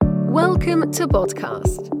Welcome to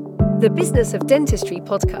Bodcast, the Business of Dentistry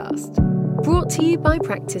podcast, brought to you by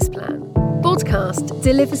Practice Plan. Bodcast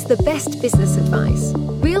delivers the best business advice,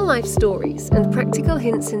 real-life stories and practical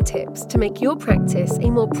hints and tips to make your practice a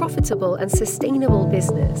more profitable and sustainable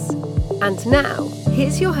business. And now,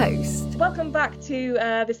 here's your host. Welcome back to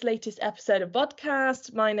this latest episode of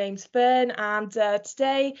Bodcast. My name's Fern, and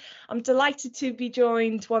today I'm delighted to be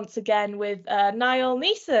joined once again with Niall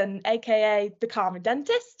Neeson, aka the Karma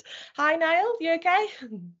Dentist. Hi Niall, you okay?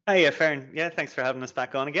 Hiya Fern, yeah, thanks for having us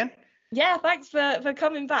back on again. Yeah, thanks for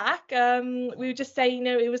coming back. We were just saying,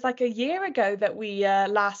 it was like a year ago that we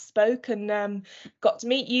last spoke and got to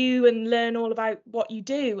meet you and learn all about what you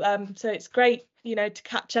do. So it's great, to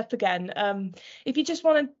catch up again. If you just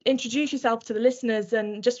want to introduce yourself to the listeners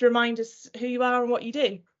and just remind us who you are and what you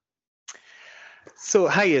do. So,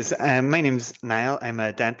 hi, my name's Niall. I'm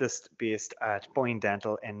a dentist based at Boyne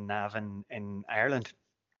Dental in Navan in Ireland,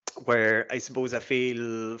 where I suppose I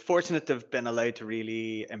feel fortunate to have been allowed to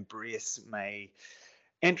really embrace my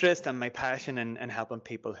interest and my passion in helping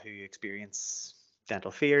people who experience dental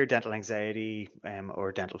fear, dental anxiety,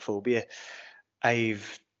 or dental phobia.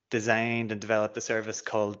 I've designed and developed a service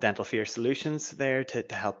called Dental Fear Solutions there to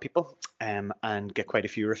help people and get quite a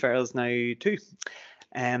few referrals now too.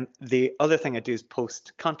 The other thing I do is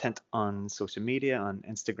post content on social media, on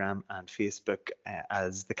Instagram and Facebook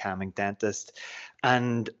as the Calming Dentist.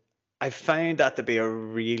 And I found that to be a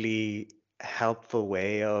really helpful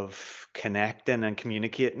way of connecting and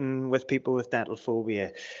communicating with people with dental phobia.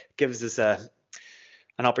 It gives us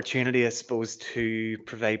an opportunity, I suppose, to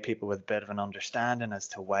provide people with a bit of an understanding as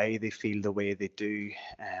to why they feel the way they do,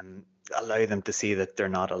 allow them to see that they're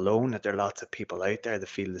not alone, that there are lots of people out there that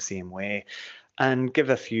feel the same way, and give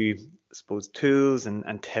a few, I suppose, tools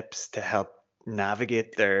and tips to help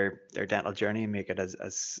navigate their dental journey and make it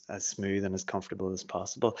as smooth and as comfortable as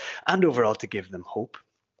possible, and overall to give them hope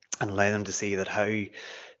and allow them to see that how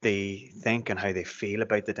they think and how they feel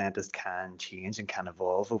about the dentist can change and can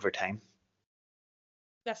evolve over time.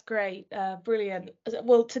 That's great. Brilliant.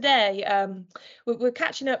 Well, today we're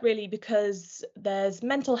catching up really because there's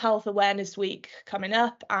Mental Health Awareness Week coming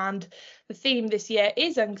up, and the theme this year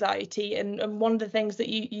is anxiety. And one of the things that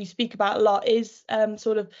you speak about a lot is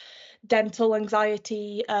sort of dental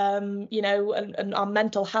anxiety, and our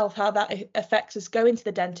mental health, how that affects us going to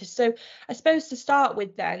the dentist. So I suppose to start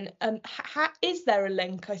with then, is there a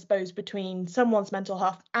link, I suppose, between someone's mental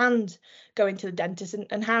health and going to the dentist,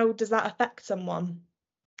 and how does that affect someone?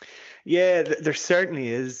 Yeah, there certainly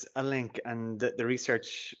is a link, and the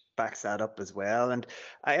research backs that up as well. And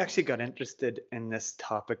I actually got interested in this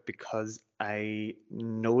topic because I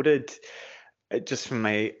noted, just from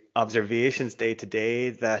my observations day to day,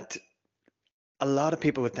 that a lot of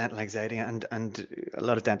people with dental anxiety and a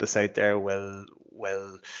lot of dentists out there will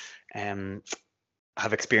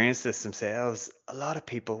have experienced this themselves. A lot of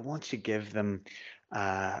people, once you give them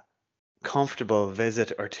a comfortable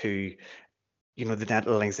visit or two, the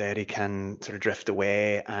dental anxiety can sort of drift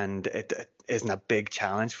away and it isn't a big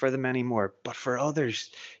challenge for them anymore. But for others,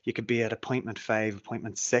 you could be at appointment 5,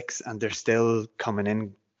 appointment 6, and they're still coming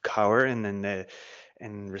in cowering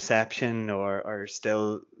in reception or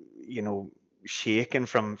still, shaken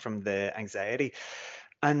from the anxiety.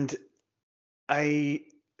 And I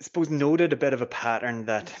suppose noted a bit of a pattern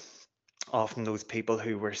that often those people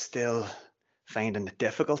who were still finding it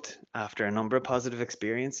difficult after a number of positive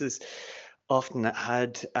experiences often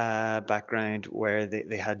had a background where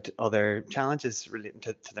they had other challenges relating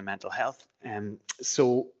to their mental health.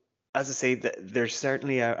 So, as I say, there's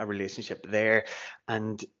certainly a relationship there,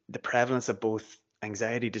 and the prevalence of both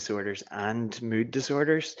anxiety disorders and mood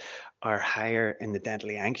disorders are higher in the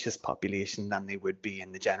dentally anxious population than they would be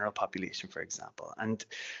in the general population, for example. And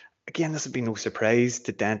again, this would be no surprise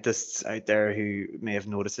to dentists out there who may have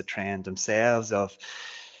noticed a trend themselves of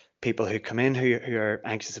people who come in who are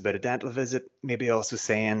anxious about a dental visit, maybe also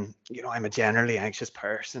saying, I'm a generally anxious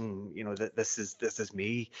person, that this is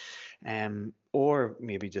me, or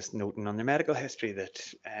maybe just noting on their medical history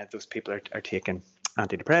that those people are taking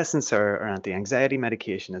antidepressants or anti-anxiety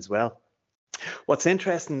medication as well. What's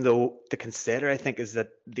interesting, though, to consider, I think, is that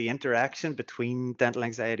the interaction between dental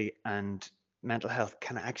anxiety and mental health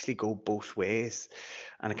can actually go both ways,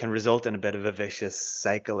 and it can result in a bit of a vicious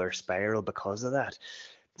cycle or spiral because of that.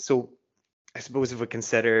 So I suppose if we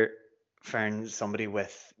consider, Fern, somebody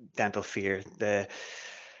with dental fear, the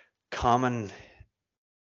common,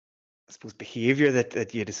 I suppose, behavior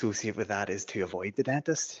that you'd associate with that is to avoid the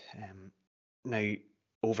dentist. Now,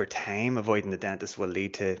 over time, avoiding the dentist will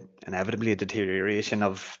lead to inevitably a deterioration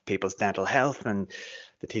of people's dental health, and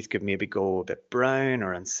The teeth could maybe go a bit brown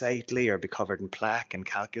or unsightly or be covered in plaque and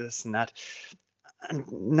calculus and that. And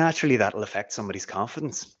naturally, that'll affect somebody's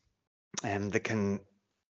confidence. And they can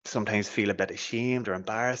sometimes feel a bit ashamed or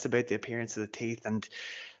embarrassed about the appearance of the teeth. And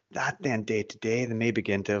that then day to day, they may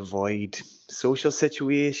begin to avoid social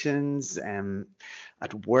situations.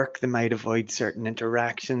 At work, they might avoid certain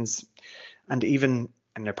interactions. And even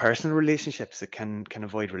in their personal relationships, it can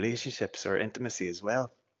avoid relationships or intimacy as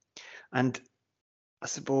well. And I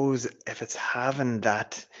suppose if it's having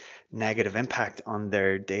that negative impact on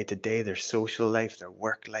their day to day, their social life, their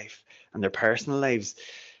work life, and their personal lives,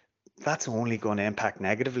 that's only going to impact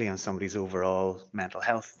negatively on somebody's overall mental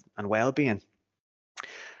health and well-being.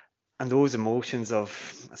 And those emotions of,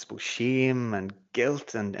 I suppose, shame and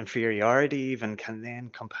guilt and inferiority even can then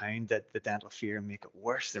compound the dental fear and make it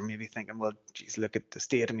worse. They're maybe thinking, well, geez, look at the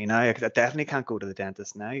state of me now. I definitely can't go to the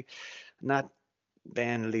dentist now. And that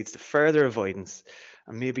then leads to further avoidance.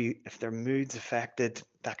 And maybe if their mood's affected,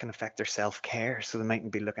 that can affect their self-care. So they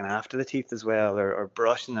mightn't be looking after the teeth as well, or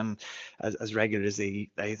brushing them as regular as they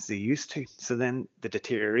used to. So then the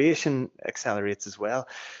deterioration accelerates as well.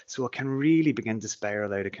 So it can really begin to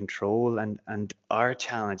spiral out of control. And our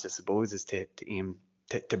challenge, I suppose, is to aim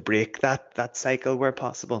to break that cycle where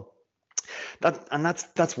possible.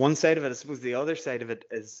 That's one side of it. I suppose the other side of it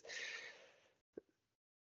is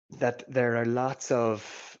that there are lots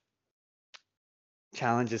of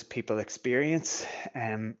challenges people experience,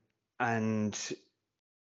 and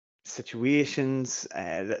situations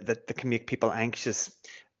that can make people anxious,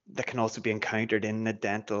 that can also be encountered in the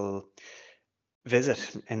dental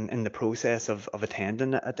visit, in the process of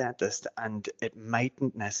attending a dentist. And it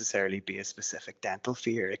mightn't necessarily be a specific dental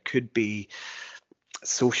fear. It could be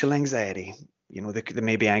social anxiety. They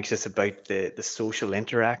may be anxious about the social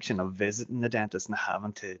interaction of visiting the dentist and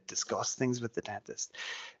having to discuss things with the dentist.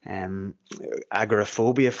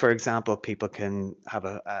 Agoraphobia, for example, people can have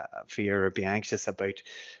a fear or be anxious about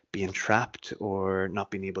being trapped or not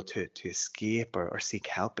being able to escape or seek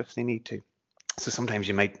help if they need to. So sometimes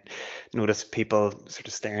you might notice people sort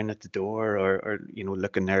of staring at the door, or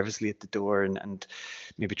looking nervously at the door, and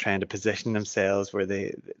maybe trying to position themselves where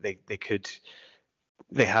they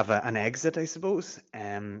have an exit, I suppose.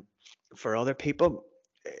 For other people,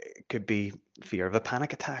 it could be fear of a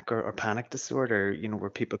panic attack or panic disorder, where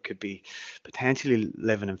people could be potentially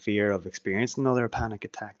living in fear of experiencing another panic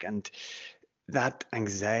attack. And that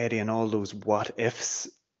anxiety and all those what ifs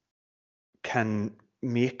can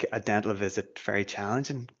make a dental visit very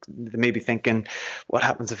challenging. They may be thinking, what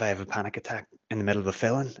happens if I have a panic attack in the middle of a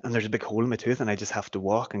filling and there's a big hole in my tooth and I just have to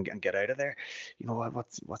walk and get out of there?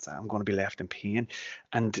 What's that? I'm going to be left in pain.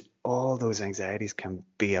 And all those anxieties can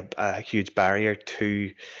be a huge barrier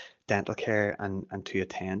to dental care and to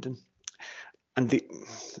attending. And I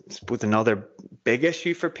suppose another big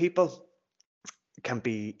issue for people can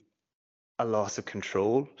be a loss of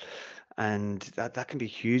control. And that can be a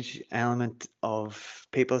huge element of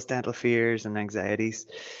people's dental fears and anxieties.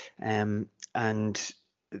 And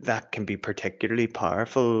that can be particularly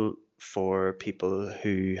powerful for people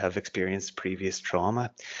who have experienced previous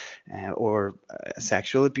trauma, or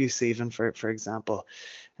sexual abuse even, for example.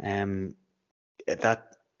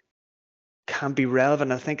 That can be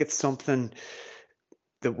relevant. I think it's something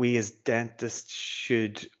that we as dentists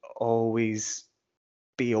should always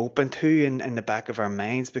be open to in the back of our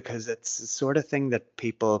minds, because it's the sort of thing that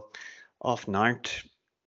people often aren't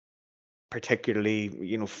particularly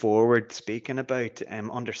forward speaking about,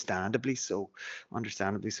 understandably so.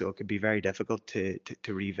 It could be very difficult to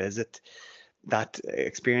revisit that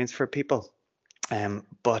experience for people,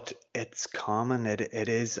 but it's common. It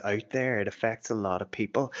is out there. It affects a lot of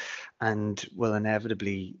people and will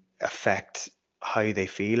inevitably affect how they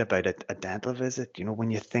feel about a dental visit. When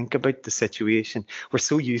you think about the situation, we're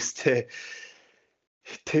so used to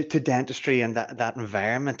dentistry and that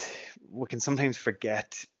environment, we can sometimes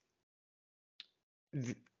forget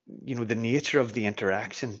the nature of the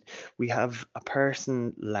interaction. We have a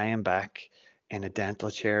person lying back in a dental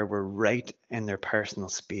chair. We're right in their personal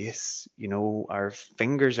space. Our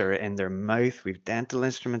fingers are in their mouth. We've dental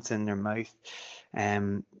instruments in their mouth.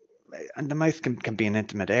 And the mouth can be an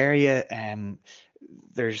intimate area.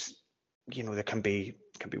 There's, there can be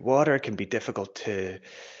water. It can be difficult to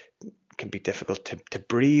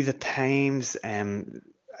breathe at times.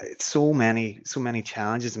 So many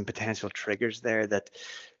challenges and potential triggers there that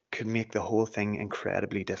could make the whole thing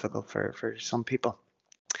incredibly difficult for some people.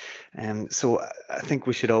 So I think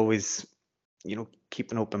we should always,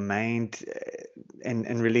 keep an open mind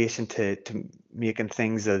in relation to making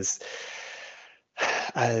things as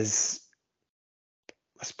I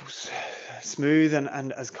suppose smooth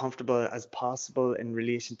and as comfortable as possible in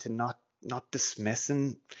relation to not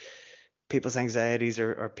dismissing people's anxieties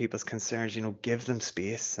or people's concerns. Give them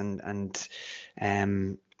space and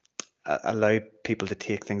um, allow people to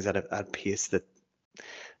take things at a pace that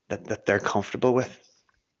they're comfortable with.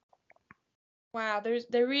 Wow,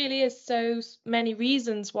 there really is so many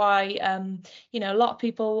reasons why a lot of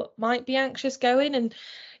people might be anxious going, and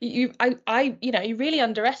you really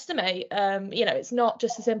underestimate it's not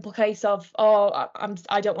just a simple case of, oh,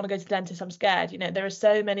 I don't want to go to the dentist, I'm scared. There are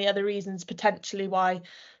so many other reasons potentially why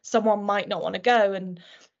someone might not want to go, and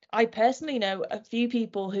I personally know a few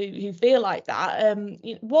people who feel like that.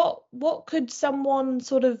 What could someone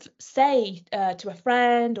sort of say to a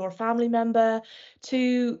friend or a family member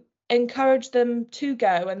to encourage them to go,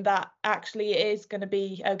 and that actually it is going to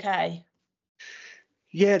be okay?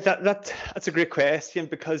 Yeah, that's a great question,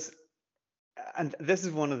 because, and this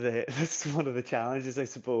is one of the challenges, I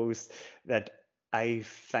suppose, that I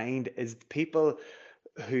find is people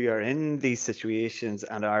who are in these situations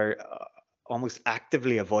and are almost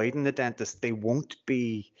actively avoiding the dentist. They won't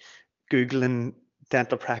be Googling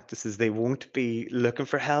dental practices. They won't be looking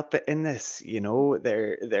for help in this.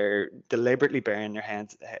 They're deliberately burying their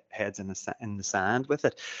heads in the sand with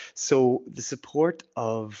it. So the support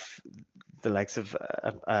of the likes of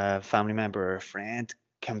a family member or a friend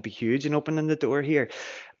can be huge in opening the door here.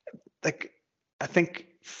 Like, I think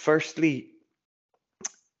firstly,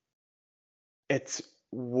 it's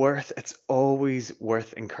always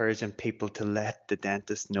worth encouraging people to let the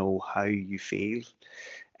dentist know how you feel,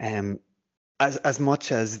 as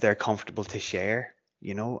much as they're comfortable to share.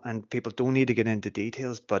 And people don't need to get into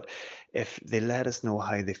details, but if they let us know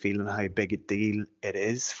how they feel and how big a deal it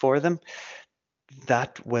is for them,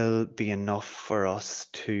 that will be enough for us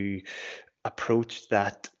to approach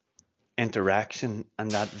that interaction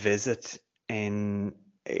and that visit in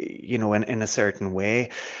in a certain way.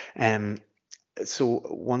 So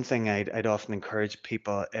one thing I'd often encourage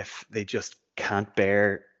people, if they just can't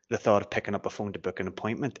bear the thought of picking up a phone to book an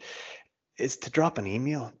appointment, is to drop an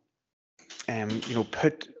email.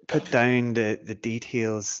 Put down the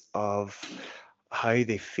details of how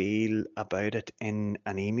they feel about it in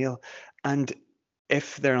an email. And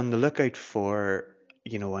if they're on the lookout for,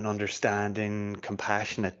 an understanding,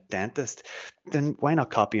 compassionate dentist, then why not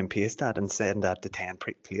copy and paste that and send that to 10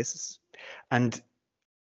 places? And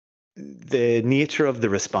the nature of the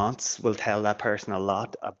response will tell that person a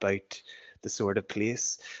lot about the sort of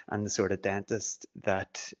place and the sort of dentist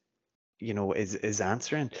that is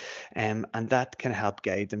answering, and that can help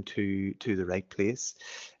guide them to the right place.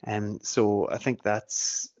 So I think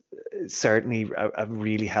that's certainly a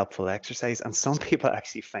really helpful exercise, and some people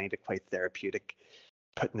actually find it quite therapeutic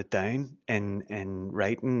putting it down in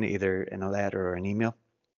writing, either in a letter or an email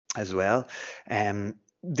as well.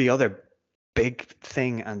 The other big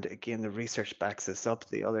thing, and again, the research backs this up,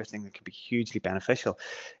 the other thing that can be hugely beneficial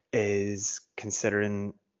is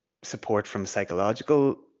considering support from a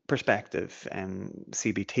psychological perspective.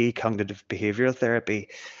 CBT, cognitive behavioral therapy,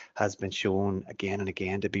 has been shown again and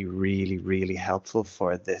again to be really, really helpful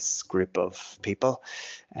for this group of people.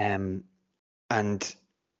 And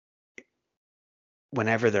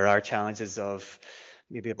whenever there are challenges of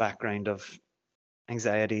maybe a background of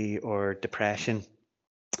anxiety or depression,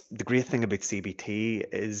 the great thing about CBT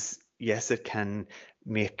is, yes, it can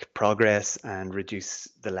make progress and reduce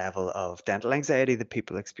the level of dental anxiety that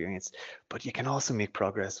people experience, but you can also make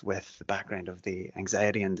progress with the background of the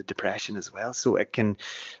anxiety and the depression as well. So it can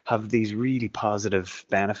have these really positive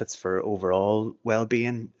benefits for overall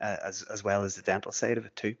well-being, as well as the dental side of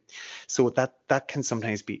it too. So that can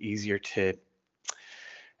sometimes be easier to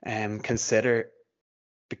consider,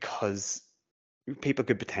 because people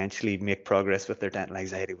could potentially make progress with their dental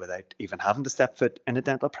anxiety without even having to step foot in a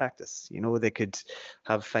dental practice. They could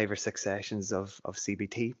have 5 or 6 sessions of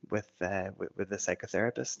CBT with a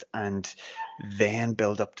psychotherapist, and then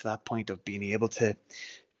build up to that point of being able to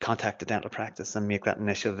contact a dental practice and make that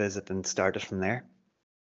initial visit and start it from there.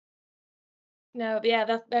 No,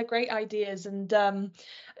 yeah, they're great ideas, and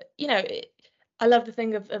I love the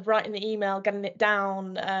thing of writing the email, getting it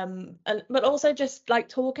down, but also just like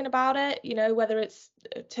talking about it, whether it's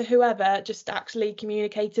to whoever, just actually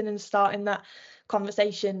communicating and starting that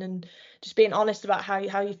conversation and just being honest about how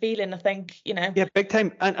you're feeling. I think, Yeah, big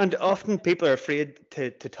time. And often people are afraid to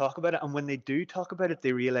talk about it, and when they do talk about it,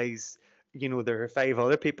 they realize, there are 5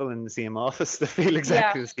 other people in the same office that feel Yeah.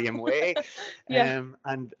 exactly the same way. Yeah.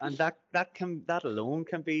 And that alone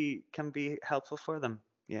can be helpful for them.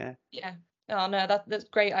 Yeah. Yeah. Oh no, that's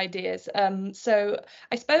great ideas. So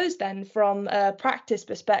I suppose then, from a practice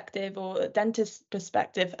perspective or a dentist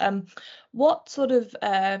perspective, what sort of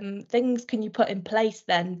things can you put in place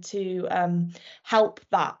then to help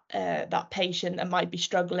that patient that might be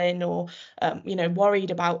struggling or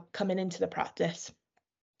worried about coming into the practice?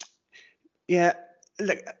 Yeah,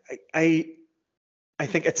 look, I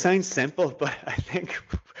think it sounds simple, but I think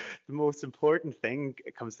the most important thing,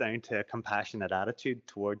 it comes down to a compassionate attitude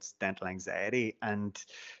towards dental anxiety and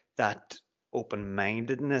that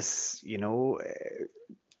open-mindedness,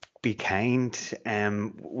 be kind.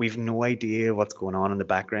 We've no idea what's going on in the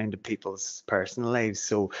background of people's personal lives,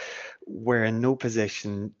 so we're in no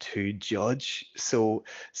position to judge. So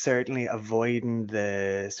certainly avoiding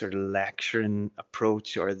the sort of lecturing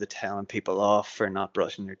approach or the telling people off for not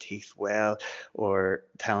brushing their teeth well, or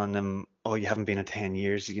telling them, oh, you haven't been in 10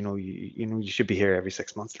 years, you should be here every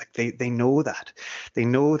 6 months. Like they know that. They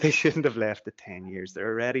know they shouldn't have left at 10 years. They're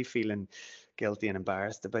already feeling guilty and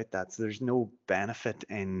embarrassed about that. So there's no benefit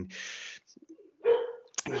in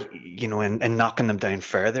and knocking them down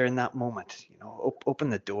further in that moment.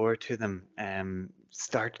 Open the door to them.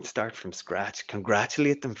 Start from scratch.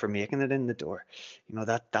 Congratulate them for making it in the door.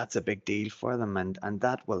 That's a big deal for them, and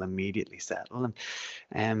that will immediately settle them.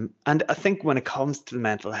 And I think when it comes to the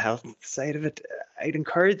mental health side of it, I'd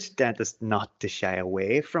encourage dentists not to shy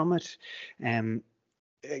away from it.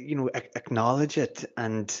 Acknowledge it,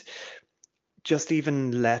 and just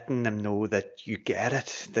even letting them know that you get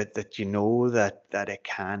it, that that it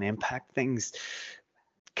can impact things,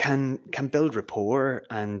 can build rapport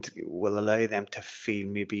and will allow them to feel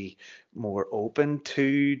maybe more open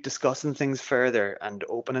to discussing things further and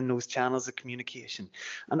opening those channels of communication.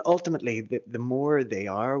 And ultimately, the more they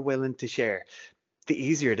are willing to share, the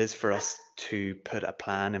easier it is for us to put a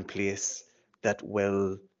plan in place that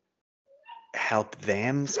will help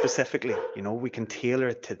them specifically. We can tailor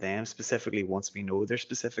it to them specifically once we know their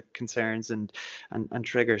specific concerns and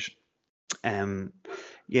triggers.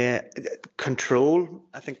 Yeah, control.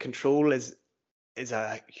 I think control is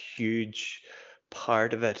a huge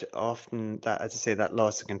part of it. Often, that, as I say, that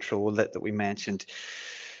loss of control that we mentioned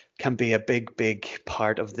can be a big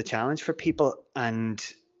part of the challenge for people. And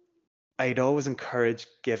I'd always encourage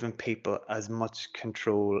giving people as much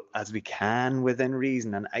control as we can within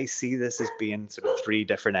reason. And I see this as being sort of three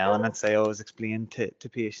different elements I always explain to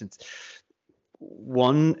patients.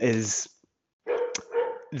 One is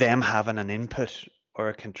them having an input or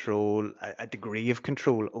a control, a degree of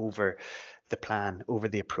control over the plan, over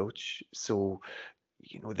the approach. So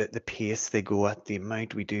the pace they go at, the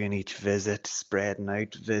amount we do in each visit, spreading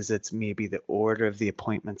out visits, maybe the order of the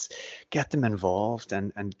appointments, get them involved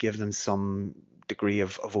and give them some degree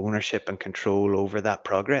of ownership and control over that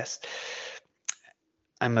progress.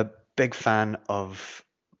 I'm a big fan of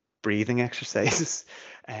breathing exercises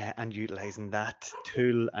and utilizing that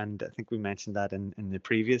tool. And I think we mentioned that in the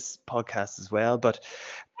previous podcast as well. But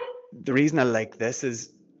the reason I like this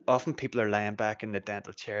is often people are lying back in the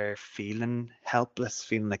dental chair feeling helpless,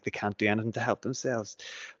 feeling like they can't do anything to help themselves.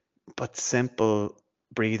 But simple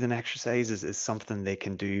breathing exercises is something they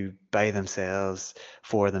can do by themselves,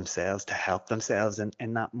 for themselves, to help themselves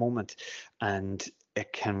in that moment. And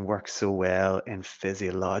it can work so well in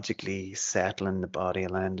physiologically settling the body,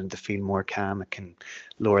 allowing them to feel more calm. It can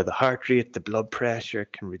lower the heart rate, the blood pressure,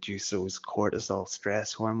 it can reduce those cortisol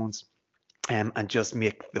stress hormones. And just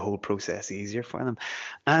make the whole process easier for them.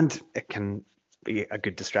 And it can be a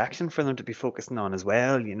good distraction for them to be focusing on as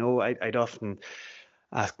well. I'd often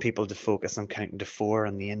ask people to focus on counting to 4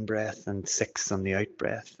 on the in-breath and 6 on the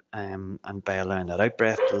out-breath. And by allowing that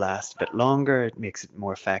out-breath to last a bit longer, it makes it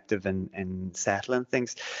more effective in settling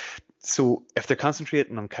things. So if they're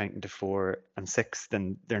concentrating on counting to 4 and 6,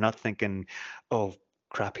 then they're not thinking, oh,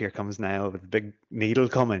 crap, here comes Niall with a big needle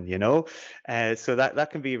coming, so that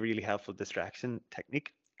can be a really helpful distraction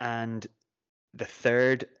technique. And the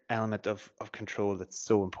third element of control that's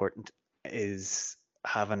so important is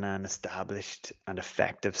having an established and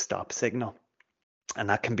effective stop signal. And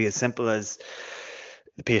that can be as simple as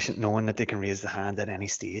the patient knowing that they can raise the hand at any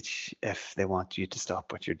stage if they want you to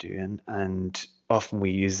stop what you're doing. And often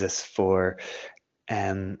we use this for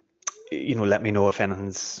let me know if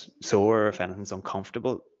anything's sore or if anything's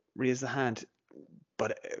uncomfortable, raise the hand.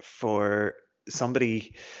 But for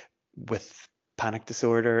somebody with panic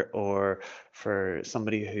disorder, or for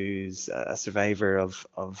somebody who's a survivor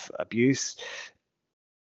of abuse,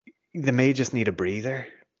 they may just need a breather.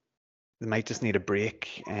 They might just need a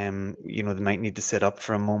break. They might need to sit up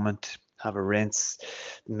for a moment, have a rinse,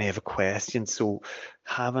 they may have a question. So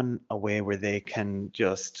having a way where they can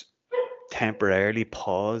just temporarily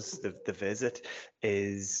pause the visit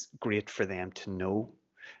is great for them to know.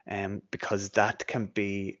 Because that can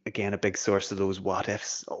be, again, a big source of those what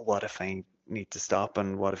ifs. What if I need to stop,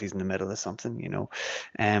 and what if he's in the middle of something,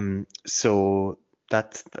 so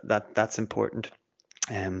that's important.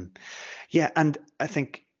 Yeah, and I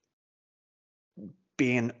think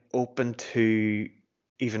being open to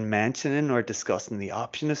even mentioning or discussing the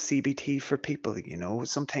option of CBT for people,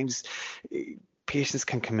 sometimes patients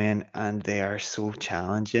can come in and they are so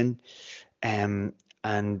challenging, and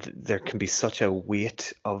there can be such a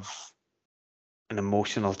weight of an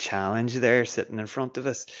emotional challenge there sitting in front of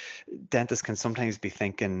us. Dentists can sometimes be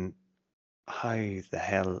thinking, how the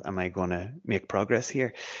hell am I going to make progress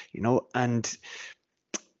here? And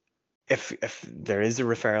if there is a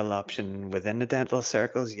referral option within the dental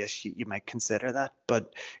circles, yes, you might consider that,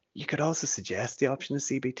 but you could also suggest the option of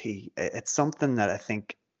CBT. It's something that I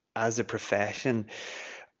think as a profession,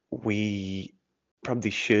 we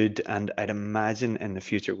probably should, and I'd imagine in the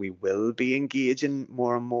future we will be engaging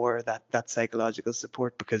more and more that psychological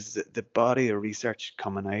support, because the body of research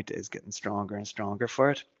coming out is getting stronger and stronger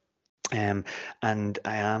for it. And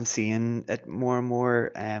I am seeing it more and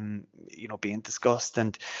more, being discussed,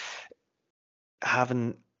 and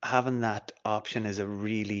having that option is a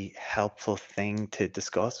really helpful thing to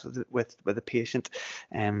discuss with a patient.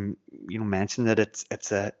 Mention that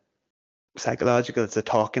it's a psychological, it's a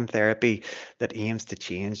talking therapy that aims to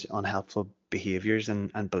change unhelpful behaviors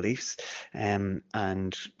and beliefs, and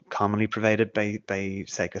commonly provided by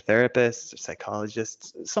psychotherapists,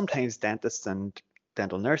 psychologists, sometimes dentists and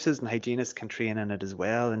dental nurses and hygienists can train in it as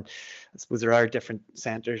well. And I suppose there are different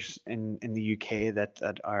centres in the UK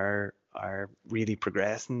that are really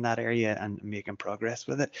progressing in that area and making progress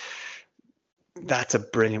with it. That's a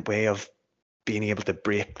brilliant way of being able to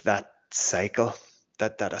break that cycle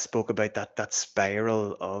that I spoke about, that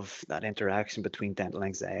spiral of that interaction between dental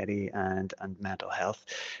anxiety and mental health.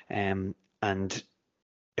 And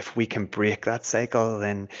if we can break that cycle,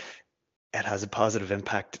 then it has a positive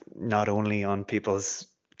impact not only on people's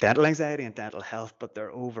dental anxiety and dental health, but their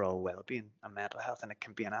overall well-being and mental health, and it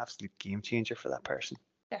can be an absolute game changer for that person.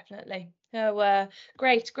 Definitely. Oh,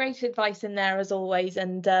 great advice in there as always,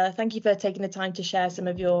 and thank you for taking the time to share some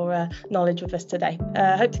of your knowledge with us today.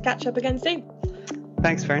 Hope to catch up again soon.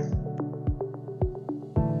 Thanks, Fern.